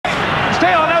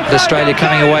Australia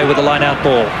coming away with the line-out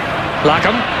ball.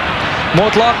 Latham,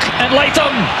 Mortlock and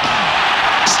Latham.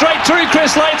 Straight through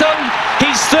Chris Latham.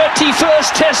 His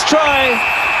 31st Test try.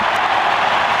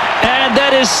 And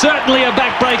that is certainly a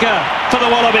backbreaker for the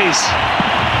Wallabies.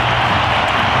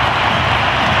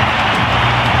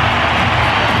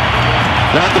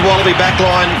 Now the Wallaby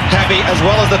backline happy, as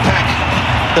well as the pack.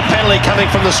 The penalty coming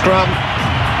from the scrum,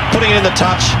 putting it in the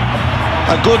touch.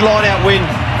 A good line-out win.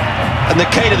 And the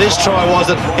key to this try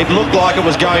was that it looked like it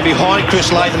was going behind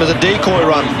Chris Latham as a decoy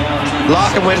run.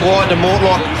 Larkin went wide to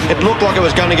Mortlock. It looked like it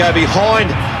was going to go behind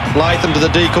Latham to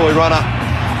the decoy runner.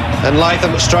 And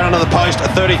Latham straight under the post, a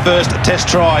 31st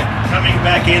Test try. Coming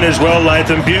back in as well,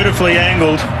 Latham, beautifully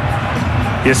angled.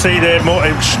 You see there,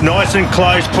 nice and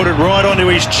close, put it right onto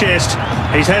his chest.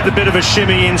 He's had a bit of a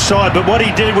shimmy inside, but what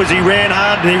he did was he ran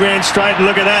hard and he ran straight. And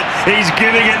look at that, he's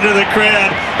giving it to the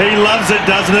crowd. He loves it,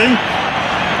 doesn't he?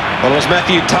 Well, it was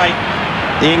Matthew Tate,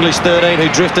 the English 13, who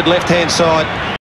drifted left-hand side.